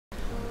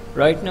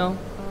Right now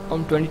I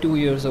am 22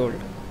 years old,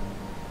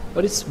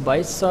 और इस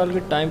 22 साल के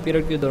टाइम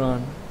पीरियड के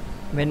दौरान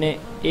मैंने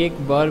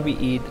एक बार भी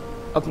ईद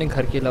अपने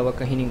घर के अलावा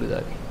कहीं नहीं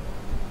गुजारी।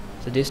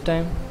 So this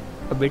time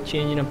a bit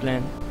change in a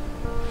plan.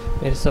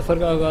 मेरे सफ़र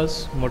का आगाज़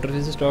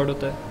मोटरवे से स्टार्ट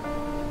होता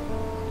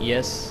है।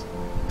 Yes,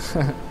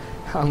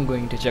 I am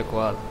going to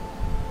Chakwal.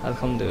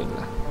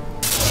 अल्हम्दुलिल्लाह।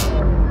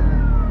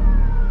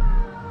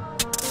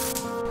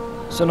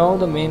 So now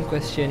the main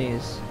question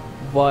is,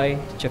 why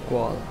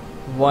Chakwal?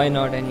 Why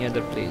not any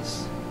other place?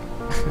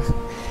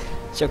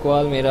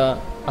 Chakwal मेरा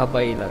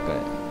आबाई इलाका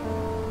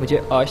है। मुझे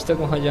आज तक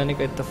वहाँ जाने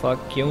का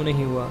इत्तेफाक क्यों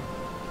नहीं हुआ?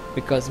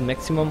 Because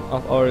maximum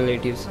of our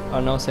relatives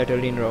are now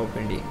settled in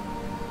Rawalpindi.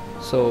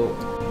 So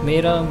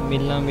मेरा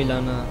मिलना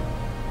मिलाना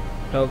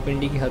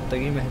रावलपिंडी की हद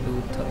तक ही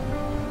महदूद था।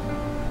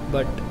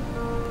 बट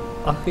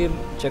आखिर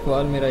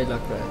चकवाल मेरा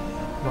इलाका है,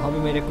 वहाँ पे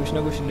मेरे कुछ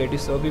ना कुछ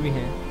रिलेटिव्स तो अभी भी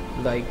हैं,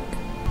 लाइक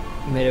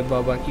मेरे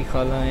बाबा की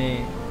खालाएँ,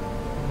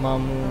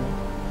 मामू,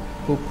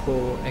 फूफो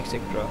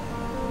एक्सेट्रा।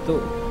 तो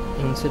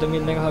उनसे तो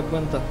मिलने का हक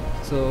बनता।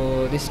 So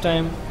this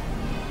time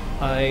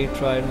I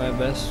tried my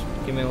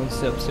best कि मैं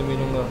उनसे अब से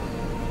मिलूँगा,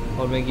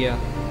 और मैं गया।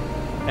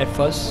 At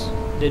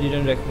first they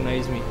didn't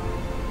recognise me,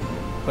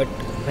 but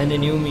when they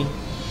knew मी,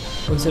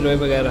 उनसे रोए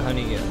बगैर रहा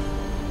नहीं गया।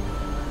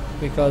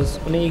 बिकॉज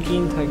उन्हें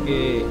यकीन था कि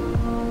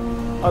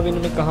अब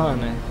इन्होंने कहाँ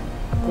आना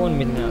है, कौन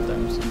मिलने आता है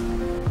उनसे।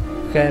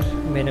 खैर,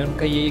 मैंने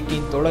उनका ये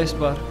यकीन तोड़ा इस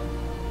बार,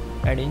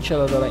 एंड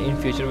इंशाल्लाह ताला इन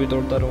फ्यूचर भी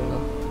तोड़ता रहूँगा।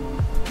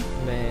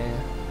 मैं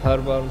हर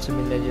बार उनसे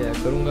मिलने जाया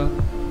करूँगा,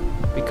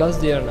 because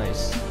they are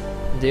nice,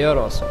 they are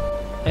awesome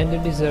and they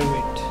deserve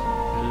it.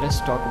 Let's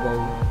talk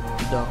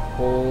about the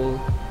whole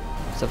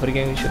सफ़र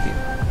की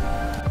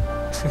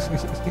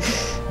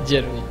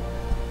जर्नी।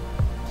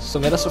 सो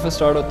मेरा सफ़र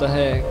स्टार्ट होता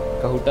है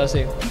कहूटा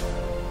से।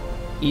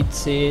 ईद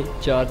से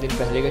 4 दिन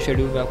पहले का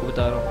शेड्यूल मैं आपको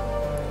बता रहा हूँ।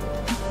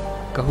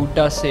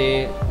 कहूटा से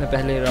मैं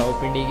पहले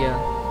रावलपिंडी गया,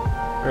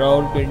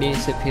 रावलपिंडी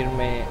से फिर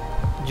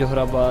मैं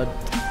जोहराबाद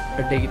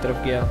अड्डे की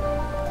तरफ गया,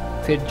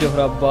 फिर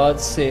जोहराबाद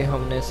से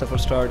हमने सफ़र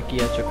स्टार्ट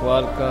किया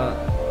चकवाल का।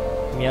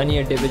 मियानी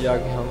अड्डे पे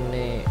जाके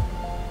हमने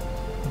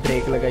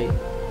ब्रेक लगाई,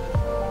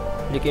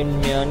 लेकिन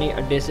मियानी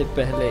अड्डे से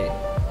पहले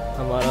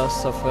हमारा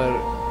सफ़र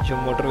जो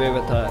मोटरवे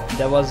पे था,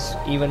 that was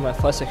even my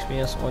first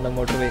experience on the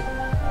motorway.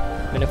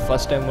 मैंने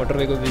फ़र्स्ट टाइम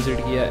मोटरवे को विज़िट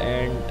किया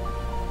and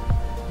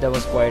that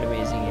was quite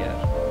amazing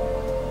यार।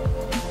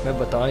 मैं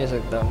बता नहीं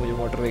सकता मुझे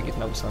मोटरवे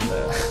कितना पसंद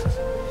आया।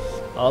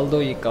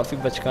 ऑल्दो ये काफ़ी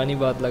बचकानी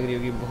बात लग रही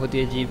होगी, बहुत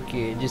ही अजीब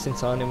कि जिस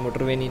इंसान ने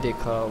मोटरवे नहीं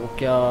देखा वो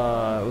क्या,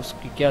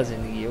 उसकी क्या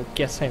ज़िंदगी है, वो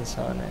कैसा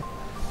इंसान है।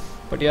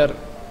 बट यार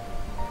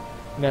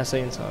मैं ऐसा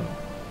ही इंसान हूँ।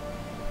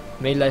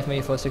 मेरी लाइफ में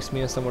ये फर्स्ट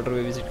एक्सपीरियंस था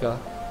मोटरवे विज़िट का,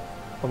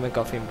 और मैं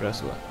काफ़ी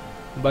इम्प्रेस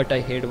हुआ। But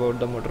I hate about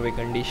the motorway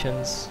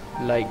conditions,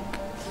 like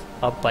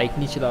आप बाइक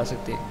नहीं चला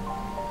सकते।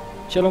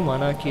 चलो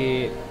माना कि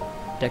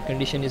that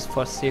condition is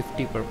for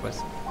safety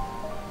purpose,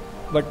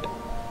 but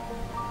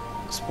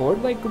sport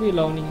bike को भी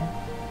अलाउ नहीं है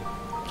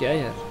क्या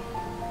यार?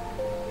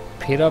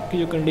 फिर आपकी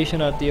जो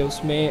कंडीशन आती है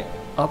उसमें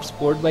आप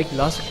स्पोर्ट बाइक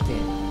ला सकते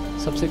हैं,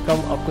 सबसे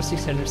कम आपको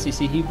 600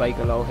 सीसी ही बाइक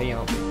अलाउ है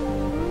यहाँ पे,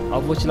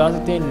 आप वो चला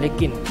सकते हैं,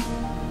 लेकिन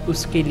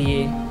उसके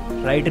लिए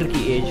राइडर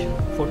की एज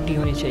 40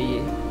 होनी चाहिए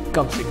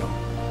कम से कम,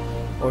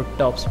 और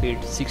टॉप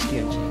स्पीड 60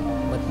 होनी चाहिए।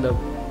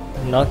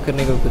 मतलब ना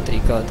करने का कोई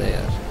तरीका होता है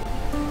यार।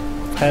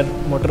 खैर,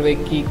 मोटरवे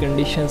की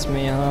कंडीशंस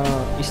में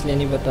यहाँ इसलिए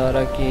नहीं बता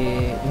रहा कि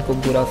इनको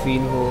बुरा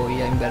फील हो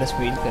या एम्बेरस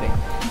फील करें,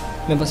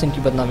 मैं बस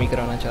इनकी बदनामी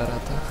कराना चाह रहा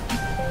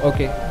था।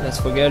 Okay,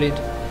 let's forget it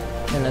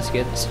and let's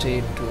get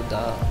straight to the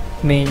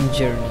main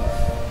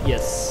journey.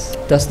 Yes,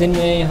 10 दिन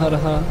मैं यहाँ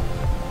रहा।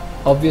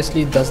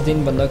 ऑब्वियसली 10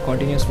 दिन बंदा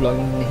कॉन्टीन्यूस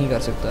व्लॉगिंग नहीं कर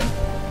सकता।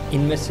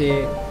 इनमें से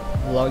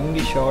व्लॉगिंग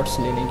की शॉट्स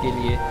लेने के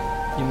लिए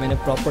जो मैंने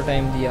प्रॉपर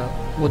टाइम दिया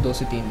वो 2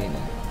 से 3 दिन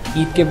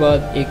है। ईद के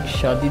बाद एक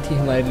शादी थी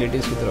हमारे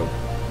रिलेटिव्स की तरफ,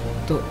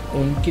 तो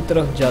उनकी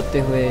तरफ जाते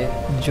हुए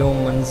जो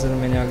मंजर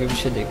मैंने आगे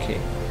पीछे देखे,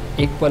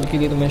 एक पल के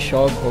लिए तो मैं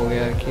शॉक हो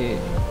गया कि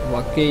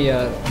वाकई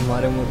यार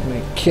हमारे मुल्क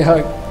में क्या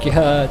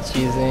क्या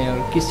चीज़ें और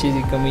किस चीज़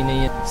की कमी नहीं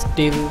है।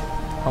 स्टिल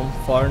हम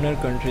फॉरेनर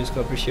कंट्रीज़ को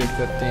अप्रिशिएट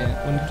करते हैं,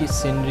 उनकी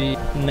सीनरी,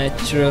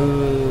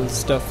 नेचुरल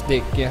स्टफ़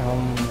देख के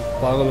हम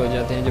पागल हो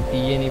जाते हैं, जबकि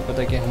ये नहीं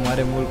पता कि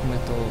हमारे मुल्क में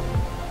तो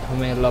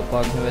हमें अल्लाह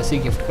पाक ने वैसे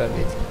ही गिफ्ट कर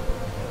दी थी।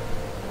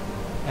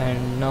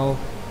 And now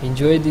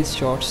enjoy this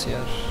shots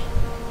यार,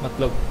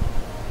 मतलब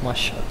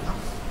माशाल्लाह।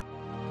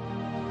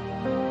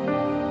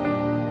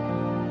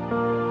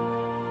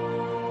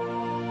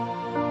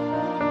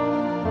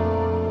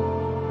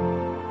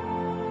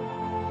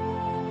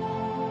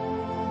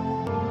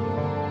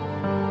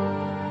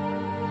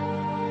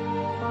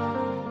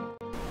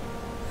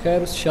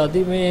 खैर, उस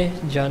शादी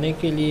में जाने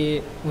के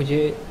लिए मुझे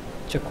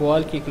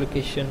चकवाल की एक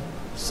लोकेशन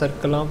सर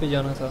कलां पे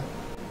जाना था।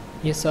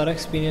 ये सारा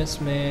एक्सपीरियंस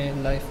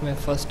मैं लाइफ में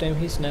फ़र्स्ट टाइम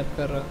ही स्नैप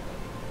कर रहा,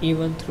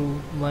 even through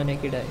my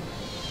naked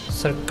eye.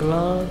 Sir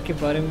Kalan के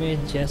बारे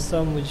में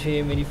जैसा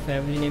मुझे मेरी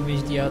फैमिली ने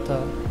भेज दिया था,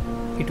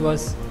 it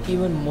was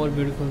even more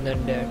beautiful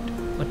then that.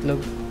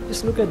 मतलब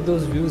just look at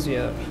those views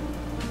यार,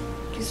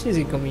 किस चीज़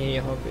की कमी है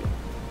यहाँ पे।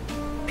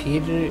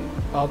 फिर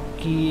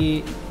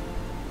आपकी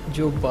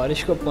जो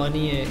बारिश का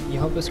पानी है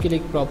यहाँ पे उसके लिए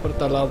एक प्रॉपर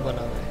तालाब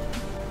बना हुआ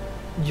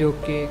है जो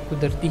कि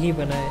कुदरती ही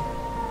बना है,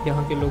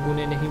 यहाँ के लोगों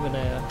ने नहीं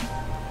बनाया,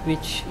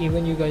 which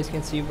even you guys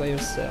can see by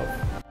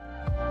yourself.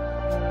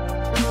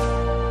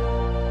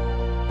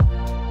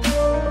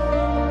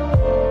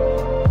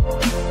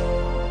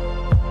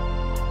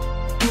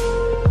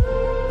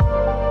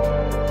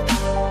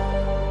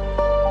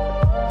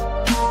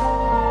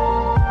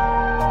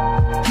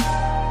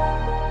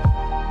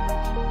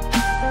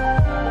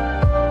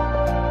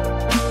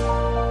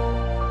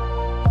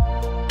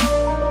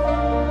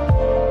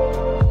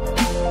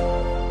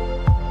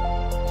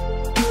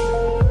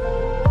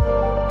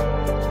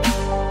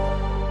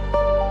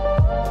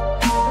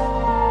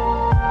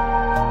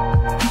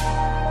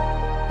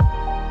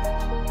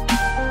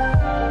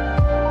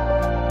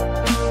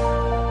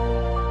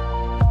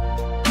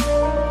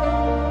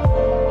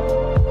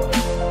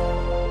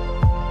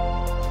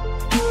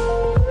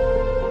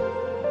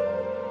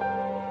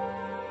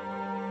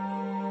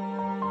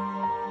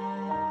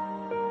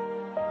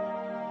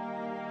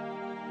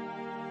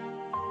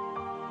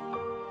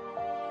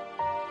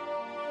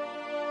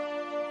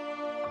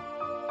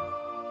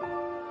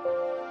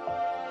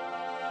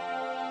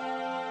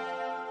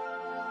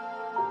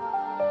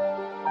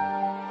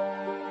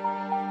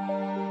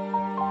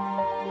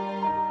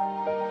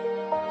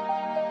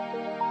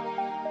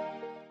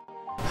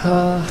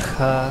 हाँ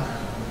हाँ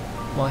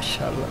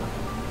माशाल्लाह,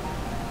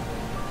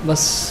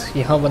 बस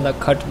यहाँ बंदा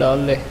खट डाल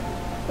ले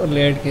और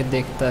लेट के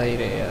देखता ही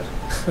रहे यार।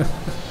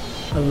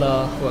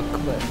 अल्लाह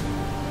अकबर।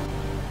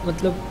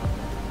 मतलब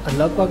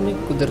अल्लाह पाक ने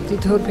कुदरती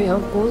तौर पे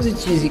यहाँ कौन सी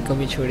चीज़ की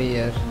कमी छोड़ी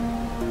यार।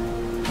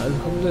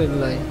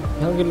 अल्हम्दुलिल्लाह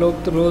यहाँ के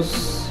लोग तो रोज़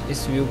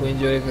इस व्यू को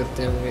एंजॉय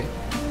करते होंगे,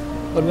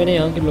 और मैंने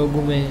यहाँ के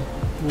लोगों में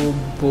वो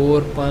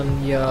बोरपन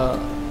या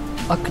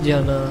अक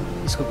जाना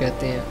इसको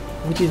कहते हैं,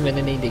 वो चीज़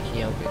मैंने नहीं देखी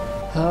यहाँ पे।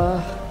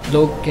 हाँ,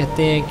 लोग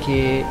कहते हैं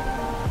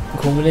कि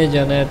घूमने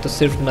जाना है तो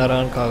सिर्फ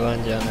नारायण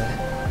कागान जाना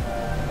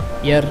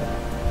है। यार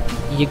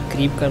ये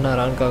करीब का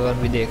नारायण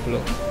कागान भी देख लो,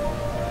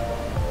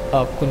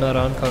 आपको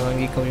नारायण कागान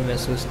की कमी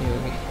महसूस नहीं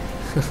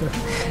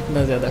होगी।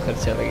 ना ज़्यादा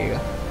खर्चा लगेगा।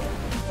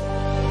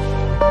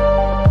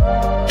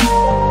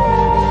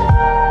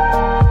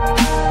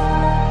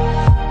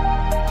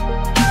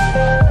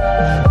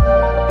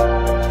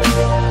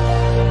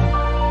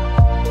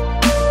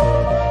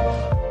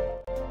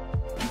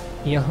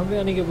 यहाँ पे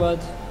आने के बाद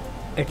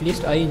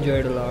at least I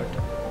enjoyed a lot.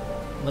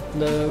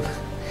 मतलब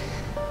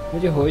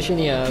मुझे होश ही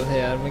नहीं आ रहा था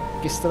यार, मैं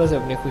किस तरह से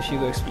अपनी खुशी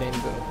को एक्सप्लेन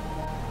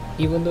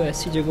करूँ। इवन तो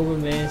ऐसी जगहों पे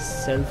मैं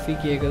सेल्फ़ी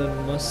की एक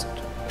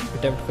मस्ट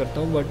अटैम्प्ट करता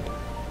हूँ,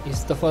 बट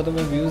इस दफ़ा तो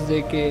मैं व्यूज़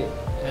देख के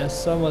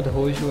ऐसा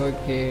मदहोश हुआ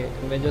कि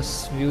मैं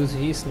जस्ट व्यूज़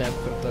ही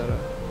स्नैप करता रहा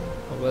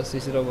और बस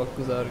इसी तरह वक्त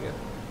गुजार गया।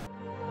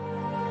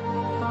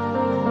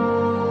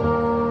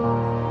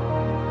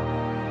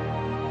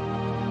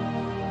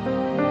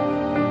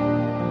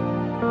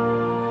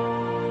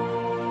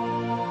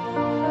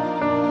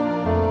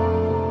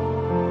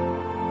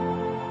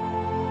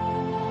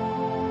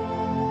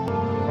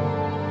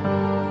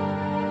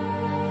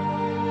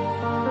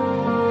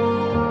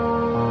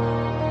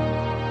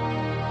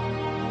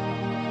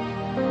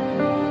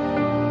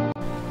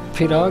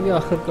 फिर आ गया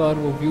आखिरकार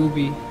वो व्यू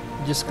भी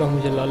जिसका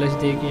मुझे लालच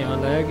दे के यहाँ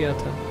लाया गया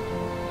था।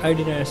 I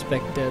didn't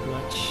expect that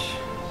much.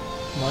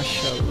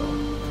 माशाल्लाह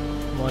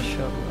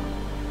माशाल्लाह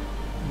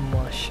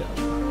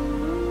माशाल्लाह,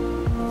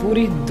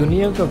 पूरी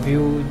दुनिया का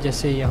व्यू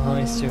जैसे यहाँ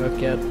इस जगह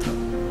कैद था।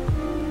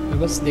 मैं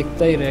बस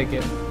देखता ही रह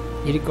गया।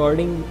 ये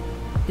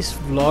रिकॉर्डिंग इस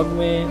व्लॉग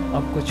में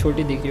आपको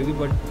छोटी दिख रही होगी,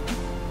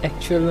 बट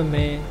एक्चुअल में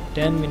मैं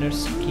 10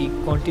 मिनट्स की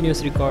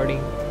कॉन्टीन्यूस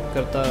रिकॉर्डिंग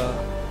करता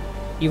रहा।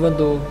 इवन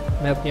दो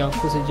मैं अपनी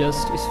आंखों से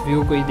जस्ट इस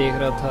व्यू को ही देख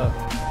रहा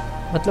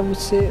था। मतलब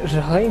मुझसे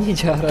रहा ही नहीं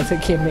जा रहा था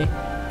कि मैं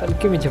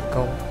पलके में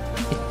झपकाऊँ।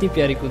 इतनी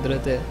प्यारी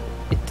कुदरत है,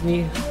 इतनी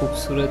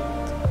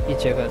खूबसूरत ये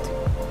जगह थी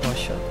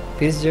माशाल्लाह।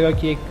 फिर इस जगह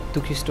की एक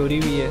दुखी स्टोरी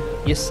भी है।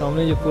 ये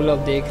सामने जो पुल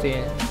आप देख रहे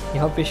हैं,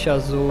 यहाँ पे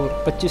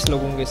शाहजोर 25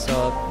 लोगों के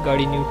साथ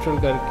गाड़ी न्यूट्रल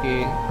करके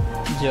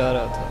जा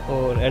रहा था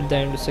और एट द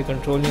एंड उससे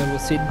कंट्रोल नहीं और वो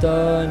सीधा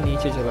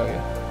नीचे चला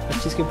गया।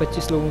 25 के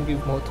 25 लोगों की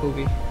मौत हो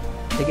गई।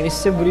 लेकिन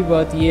इससे बुरी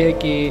बात यह है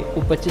कि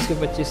वो 25 के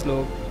 25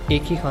 लोग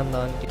एक ही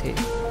ख़ानदान के थे।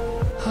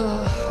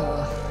 हाँ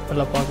हाँ,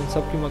 अल्लाह पाक उन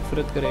सब की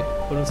मग़फ़िरत करे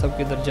और उन सब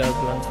के दर्जात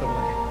बुलंद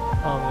फरमाए।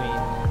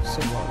 आमीन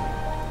सुम्मा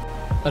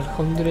आमीन।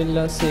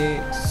 अल्हम्दुलिल्लाह से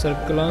सर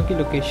कलां की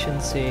लोकेशन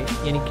से,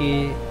 यानी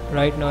कि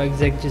राइट नाउ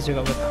एग्जैक्ट जिस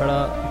जगह मैं खड़ा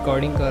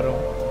रिकॉर्डिंग कर रहा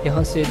हूँ,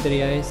 यहाँ से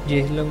दरियाए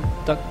जेहलम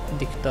तक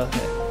दिखता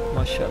है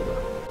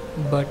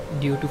माशाल्लाह। बट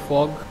ड्यू टू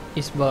फॉग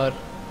इस बार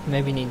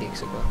मैं भी नहीं देख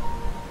सका।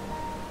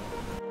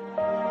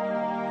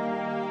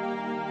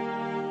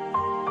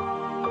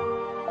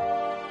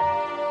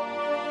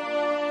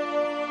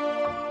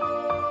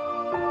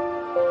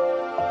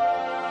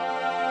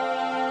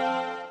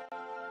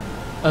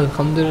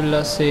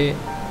 अल्हम्दुलिल्लाह से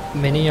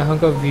मैंने यहाँ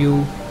का व्यू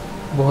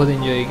बहुत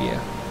इन्जॉय किया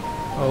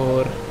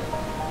और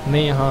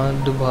मैं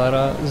यहाँ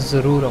दोबारा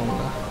ज़रूर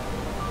आऊँगा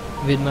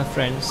with my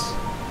friends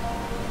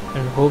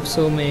and hope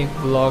so मैं एक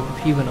व्लॉग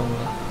भी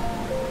बनाऊँगा।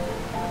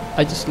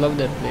 I just love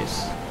that place.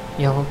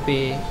 यहाँ पे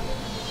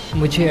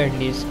मुझे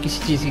एटलीस्ट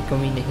किसी चीज़ की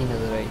कमी नहीं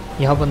नज़र आई।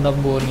 यहाँ बंदा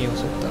बोर नहीं हो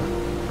सकता,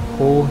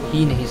 हो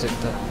ही नहीं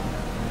सकता।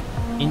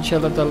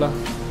 इंशाल्लाह ताला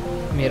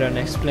मेरा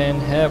नेक्स्ट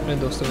प्लान है अपने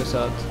दोस्तों के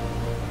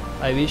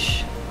साथ। I wish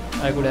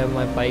I could have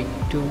my bike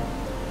to.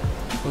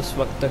 उस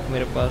वक्त तक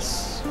मेरे पास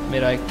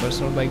मेरा एक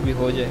पर्सनल बाइक भी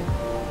हो जाए,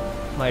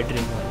 माई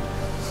ड्रीम वन।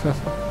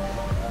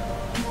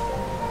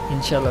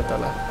 इंशाल्लाह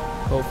ताला,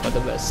 होप फॉर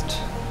द बेस्ट।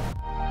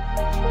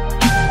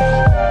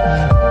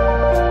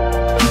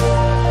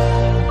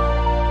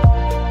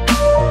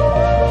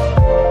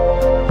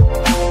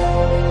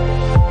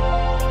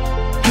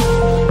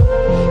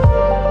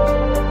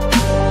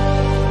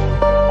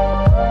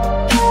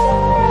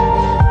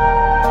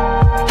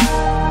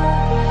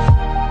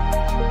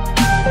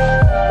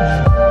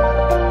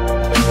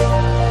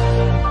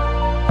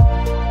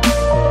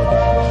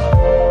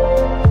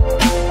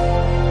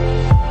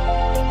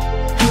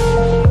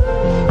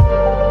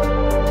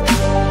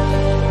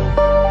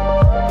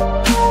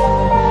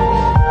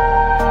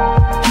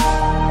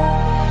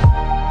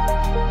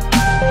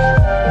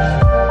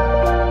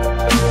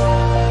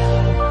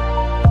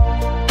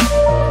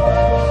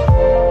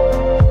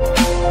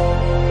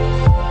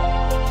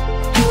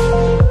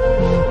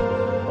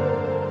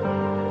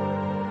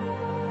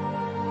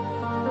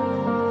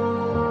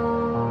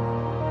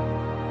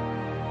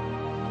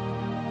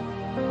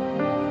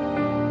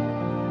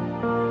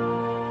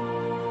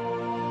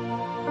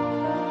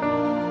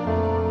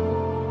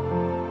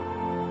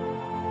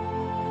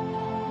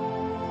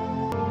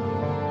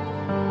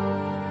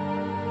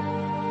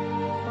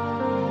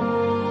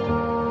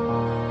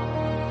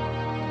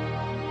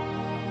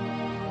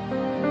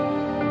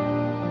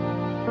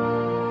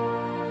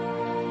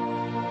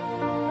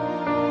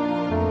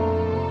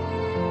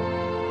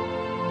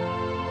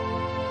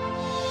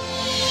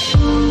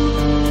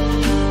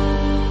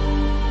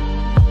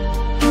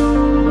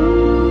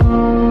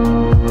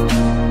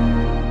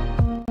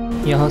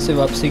 यहाँ से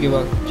वापसी के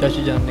वक्त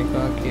चाची जान ने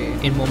कहा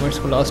कि इन मोमेंट्स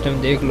को लास्ट टाइम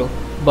देख लो,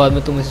 बाद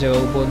में तुम इस जगह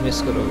को बहुत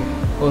मिस करोगे।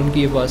 और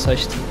उनकी ये बात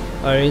सच थी।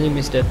 I really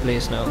miss that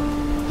place now.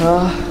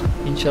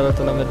 इंशाल्लाह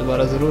ताला मैं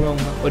दोबारा ज़रूर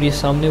आऊँगा। और ये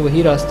सामने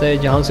वही रास्ता है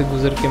जहाँ से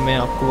गुजर के मैं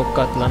आपको वो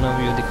कातलाना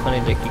व्यू दिखाने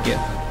लेके गया।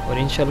 और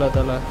इंशाल्लाह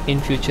ताला इन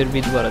फ्यूचर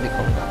भी दोबारा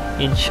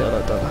दिखाऊँगा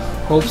इंशाल्लाह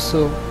ताला। Hope so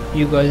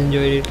you guys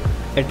enjoyed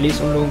it.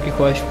 At least उन लोगों की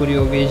ख्वाहिश पूरी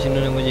हो गई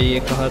जिन्होंने मुझे ये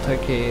कहा था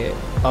कि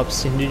आप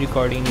सिंधी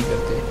रिकॉर्डिंग नहीं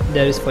करते।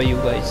 That is for you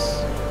guys,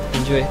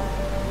 enjoy.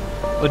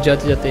 और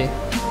जाते जाते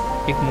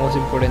एक मोस्ट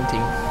इम्पोर्टेंट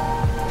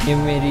थिंग, ये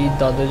मेरी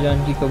दादा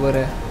जान की कब्र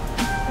है।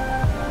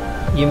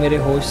 ये मेरे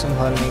होश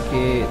संभालने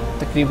के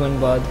तकरीबन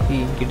बाद ही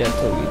इनकी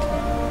डेथ हो गई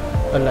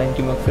थी। अल्लाह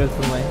इनकी मग़फ़िरत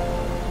फरमाए।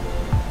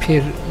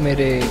 फिर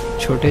मेरे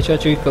छोटे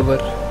चाचू की कब्र,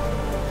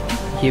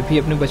 ये भी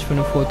अपने बचपन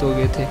में फ़ौत हो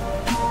गए थे।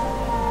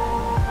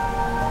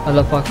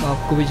 अल्लाह पाक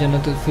आपको भी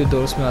जन्नतुल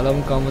फिरदौस में आला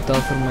मुकाम अता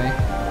फरमाए,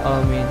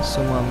 आमीन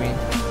सुम आमीन।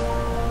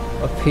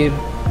 और फिर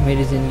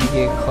मेरी ज़िंदगी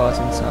के एक ख़ास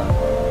इंसान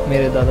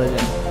मेरे दादा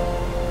जान,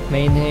 मैं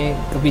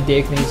इन्हें कभी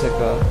देख नहीं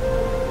सका।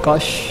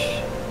 काश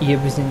ये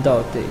भी ज़िंदा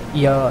होते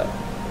या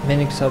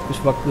मैंने इनके साथ कुछ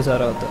वक्त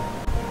गुजारा होता।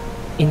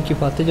 इनकी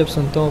बातें जब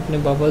सुनता हूँ अपने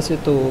बाबा से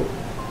तो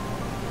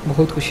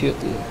बहुत खुशी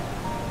होती है।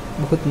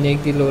 बहुत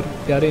नेक दिल और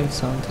प्यारे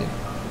इंसान थे।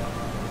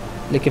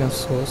 लेकिन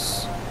अफसोस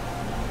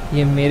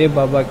ये मेरे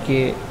बाबा के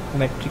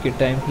मैट्रिक के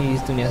टाइम ही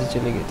इस दुनिया से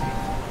चले गए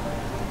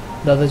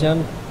थे। दादा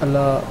जान,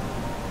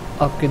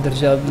 अल्लाह आपके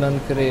दर्जात बुलंद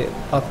करे,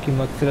 आपकी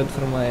मग़फ़िरत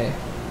फरमाए।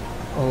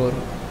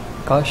 और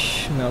काश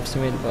मैं आपसे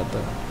मिल पाता।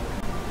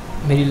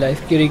 मेरी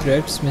लाइफ के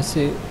रिग्रेट्स में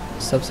से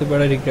सबसे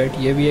बड़ा रिग्रेट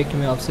ये भी है कि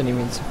मैं आपसे नहीं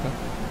मिल सका।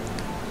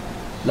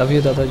 लव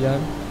यू दादा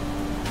जान।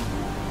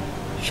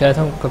 शायद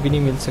हम कभी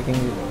नहीं मिल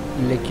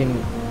सकेंगे,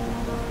 लेकिन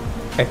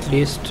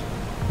एटलीस्ट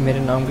मेरे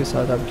नाम के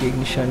साथ आपकी एक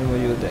निशानी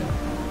मौजूद है।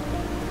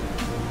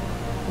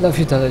 लव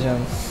यू दादा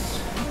जान,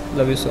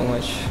 लव यू सो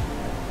मच।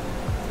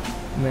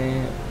 मैं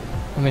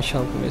हमेशा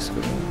आपको मिस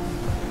करूँगा।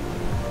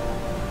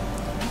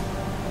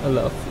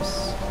 अल्लाह हाफ़िज़।